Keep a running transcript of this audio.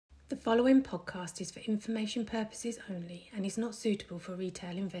The following podcast is for information purposes only and is not suitable for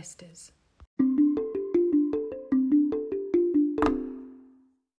retail investors.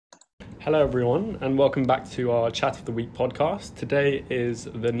 Hello everyone and welcome back to our Chat of the Week podcast. Today is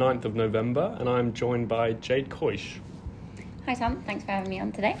the 9th of November and I'm joined by Jade Coysh. Hi Tom, thanks for having me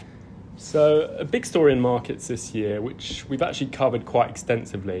on today. So a big story in markets this year, which we've actually covered quite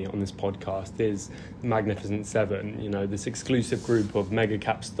extensively on this podcast, is the Magnificent Seven, this exclusive group of mega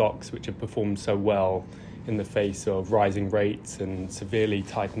cap stocks which have performed so well in the face of rising rates and severely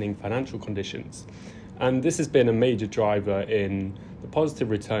tightening financial conditions. And this has been a major driver in the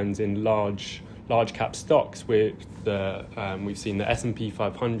positive returns in large cap stocks, with we've seen the S&P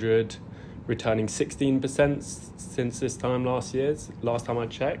 500 returning 16% since this time last time I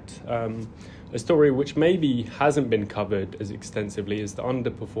checked. A story which maybe hasn't been covered as extensively is the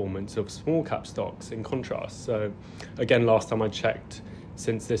underperformance of small cap stocks in contrast. So again, last time I checked,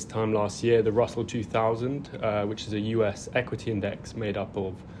 since this time last year, the Russell 2000, which is a US equity index made up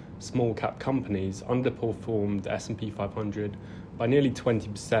of small cap companies, underperformed the S&P 500 by nearly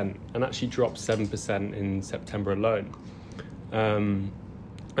 20% and actually dropped 7% in September alone.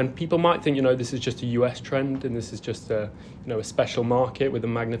 And people might think, this is just a US trend and this is just a special market with the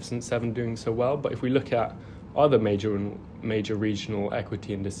Magnificent Seven doing so well. But if we look at other major regional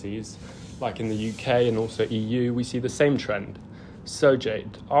equity indices, like in the UK and also EU, we see the same trend. So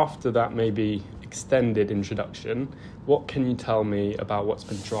Jade, after that maybe extended introduction, what can you tell me about what's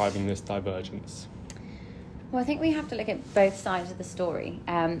been driving this divergence? Well, I think we have to look at both sides of the story.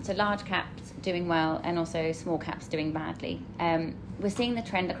 So large caps doing well and also small caps doing badly. We're seeing the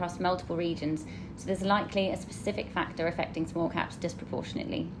trend across multiple regions, so there's likely a specific factor affecting small caps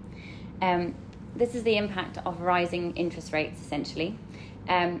disproportionately. This is the impact of rising interest rates, essentially.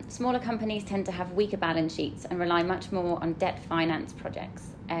 Smaller companies tend to have weaker balance sheets and rely much more on debt finance projects.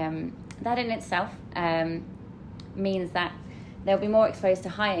 That in itself means that they'll be more exposed to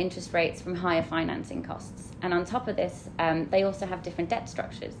higher interest rates from higher financing costs. And on top of this, they also have different debt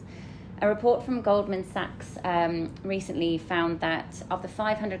structures. A report from Goldman Sachs recently found that of the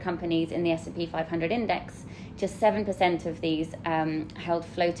 500 companies in the S&P 500 index, just 7% of these held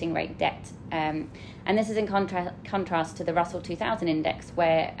floating rate debt. And this is in contrast to the Russell 2000 index,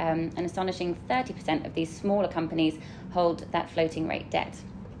 where an astonishing 30% of these smaller companies hold that floating rate debt.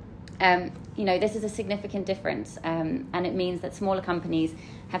 This is a significant difference, and it means that smaller companies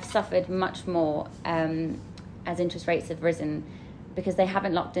have suffered much more as interest rates have risen, because they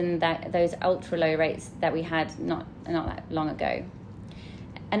haven't locked in those ultra low rates that we had not that long ago.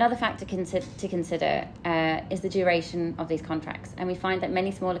 Another factor to consider is the duration of these contracts, and we find that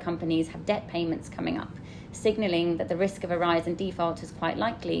many smaller companies have debt payments coming up, signalling that the risk of a rise in default is quite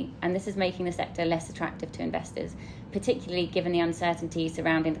likely, and this is making the sector less attractive to investors, particularly given the uncertainty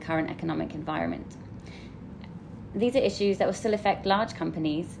surrounding the current economic environment. These are issues that will still affect large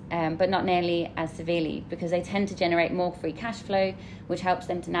companies, but not nearly as severely, because they tend to generate more free cash flow, which helps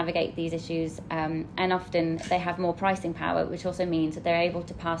them to navigate these issues, and often they have more pricing power, which also means that they're able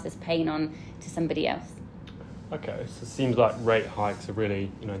to pass this pain on to somebody else. Okay, so it seems like rate hikes are really,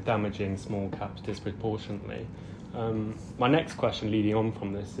 damaging small caps disproportionately. My next question leading on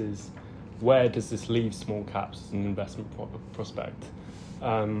from this is, where does this leave small caps as an investment prospect?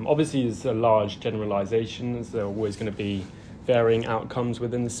 Obviously, there's a large generalizations. There are always going to be varying outcomes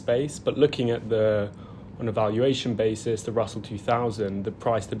within the space. But looking at on a valuation basis, the Russell 2000, the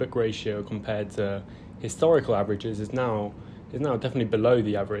price to book ratio compared to historical averages is now definitely below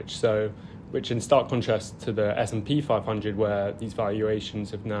the average. So, which in stark contrast to the S&P 500, where these valuations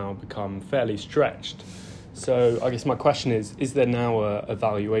have now become fairly stretched. So I guess my question is there now a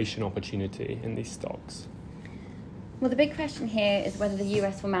valuation opportunity in these stocks? Well, the big question here is whether the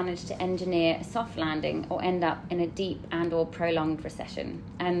US will manage to engineer a soft landing or end up in a deep and or prolonged recession.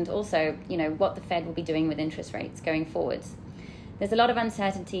 And also, what the Fed will be doing with interest rates going forwards. There's a lot of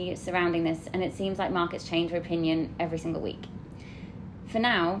uncertainty surrounding this, and it seems like markets change their opinion every single week. For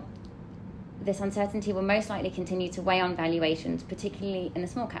now, this uncertainty will most likely continue to weigh on valuations, particularly in the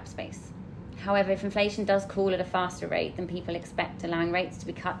small cap space. However, if inflation does cool at a faster rate than people expect, allowing rates to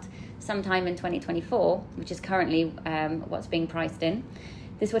be cut sometime in 2024, which is currently what's being priced in,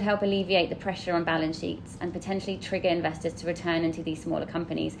 this would help alleviate the pressure on balance sheets and potentially trigger investors to return into these smaller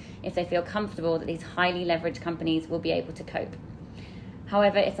companies if they feel comfortable that these highly leveraged companies will be able to cope.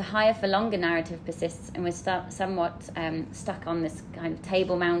 However, if the higher for longer narrative persists and we're somewhat stuck on this kind of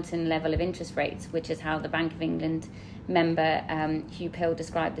table mountain level of interest rates, which is how the Bank of England member Hugh Pill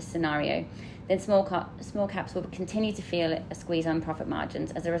described this scenario, then small caps will continue to feel a squeeze on profit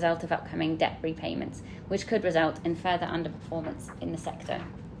margins as a result of upcoming debt repayments, which could result in further underperformance in the sector.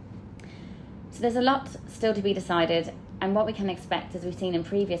 So there's a lot still to be decided, and what we can expect, as we've seen in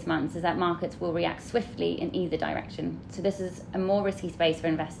previous months, is that markets will react swiftly in either direction. So this is a more risky space for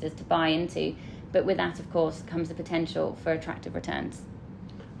investors to buy into, but with that, of course, comes the potential for attractive returns.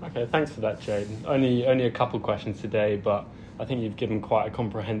 Okay, thanks for that, Jade. Only a couple questions today, but I think you've given quite a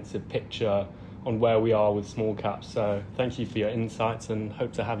comprehensive picture on where we are with small caps. So thank you for your insights, and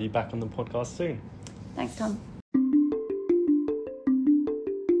hope to have you back on the podcast soon. Thanks, Tom.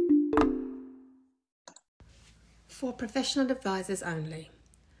 For professional advisors only.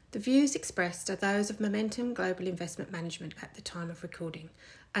 The views expressed are those of Momentum Global Investment Management at the time of recording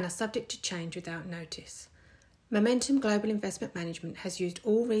and are subject to change without notice. Momentum Global Investment Management has used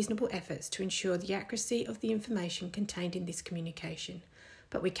all reasonable efforts to ensure the accuracy of the information contained in this communication,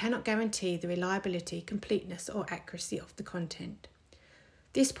 but we cannot guarantee the reliability, completeness or accuracy of the content.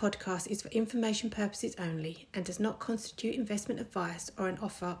 This podcast is for information purposes only and does not constitute investment advice or an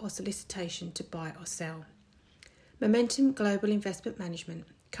offer or solicitation to buy or sell. Momentum Global Investment Management,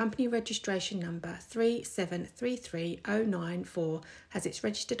 company registration number 3733094, has its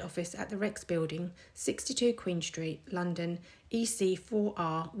registered office at the Rex Building, 62 Queen Street, London,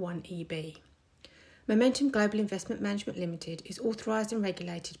 EC4R1EB. Momentum Global Investment Management Limited is authorised and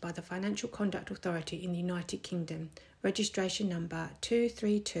regulated by the Financial Conduct Authority in the United Kingdom, registration number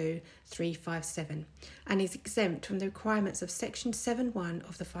 232357, and is exempt from the requirements of Section 7.1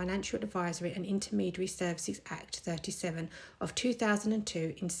 of the Financial Advisory and Intermediary Services Act 37 of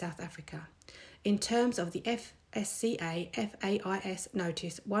 2002 in South Africa, in terms of the FSCA FAIS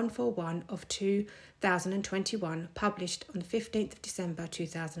Notice 141 of 2021, published on the 15th of December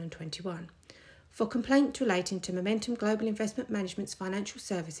 2021. For complaints relating to Momentum Global Investment Management's financial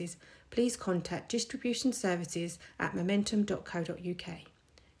services, please contact distribution services at momentum.co.uk.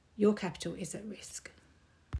 Your capital is at risk.